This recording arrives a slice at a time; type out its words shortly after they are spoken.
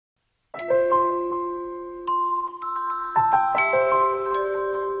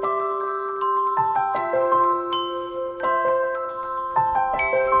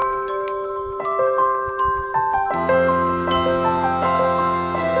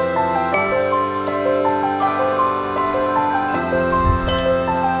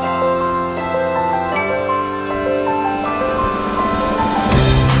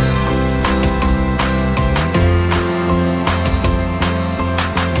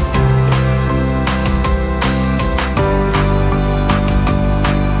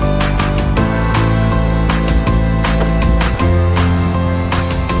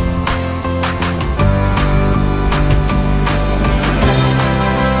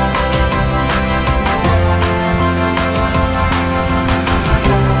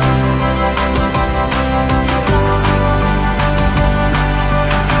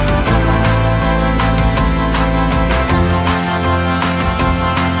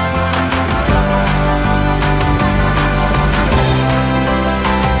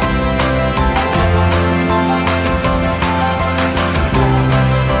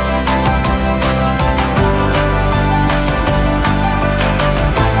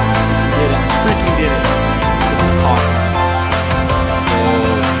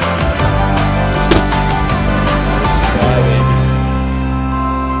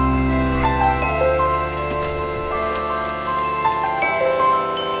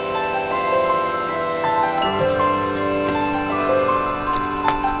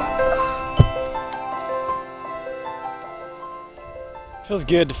Feels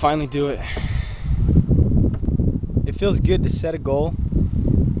good to finally do it. It feels good to set a goal,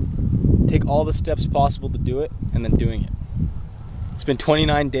 take all the steps possible to do it, and then doing it. It's been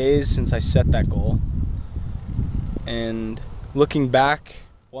 29 days since I set that goal. And looking back,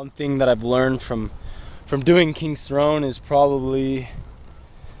 one thing that I've learned from doing King's Throne is probably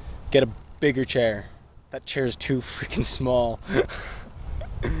get a bigger chair. That chair is too freaking small.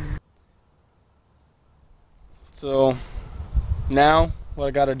 So now what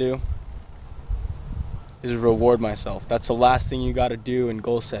I gotta do is reward myself. That's the last thing you gotta do in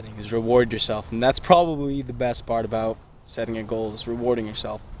goal setting, is reward yourself. And that's probably the best part about setting a goal, is rewarding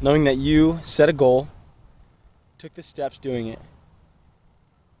yourself. Knowing that you set a goal, took the steps doing it,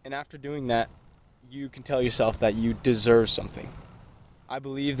 and after doing that, you can tell yourself that you deserve something. I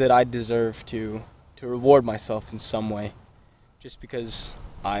believe that I deserve to reward myself in some way, just because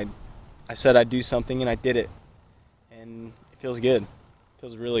I said I'd do something and I did it. And it feels good. It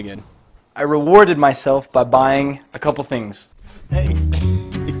feels really good. I rewarded myself by buying a couple things. Hey.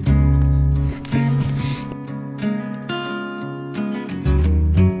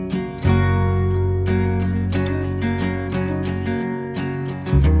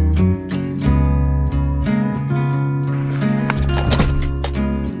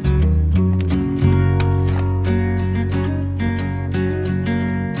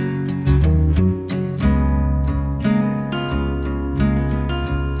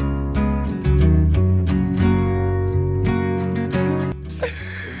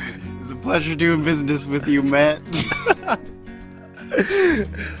 Pleasure doing business with you, Matt.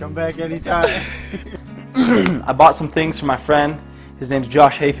 Come back anytime. I bought some things for my friend. His name's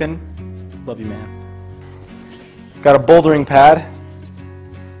Josh Hafen. Love you, man. Got a bouldering pad,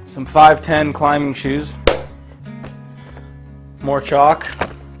 some 5'10" climbing shoes, more chalk.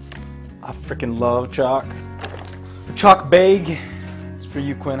 I freaking love chalk. A chalk bag. It's for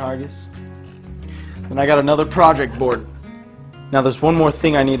you, Quinn Hargis. Then I got another project board. Now there's one more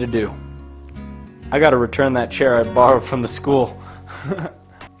thing I need to do. I gotta return that chair I borrowed from the school.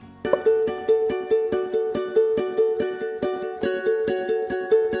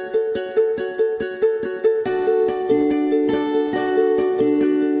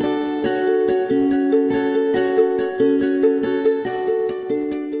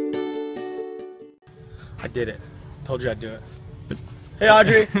 I did it. Told you I'd do it. Hey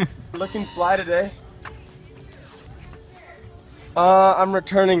Audrey, looking fly today. I'm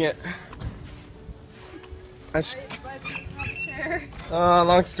returning it.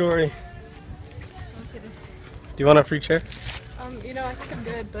 Long story. Do you want a free chair? You know, I think I'm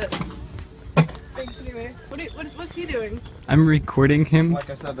good, but thanks anyway. What's he doing? I'm recording him. Like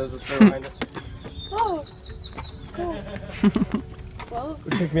I said, there's a story behind it. Oh, cool. Well,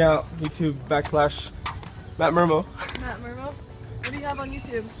 Check me out, YouTube / Matt Mermo. Matt Mermo, what do you have on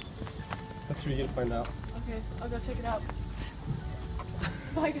YouTube? That's for you to find out. Okay, I'll go check it out.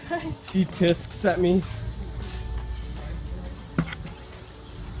 Bye guys. Few tisks sent me.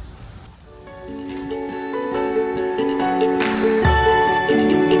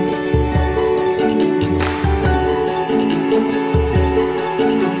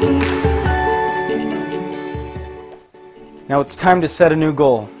 Now it's time to set a new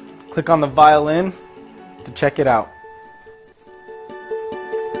goal. Click on the violin to check it out.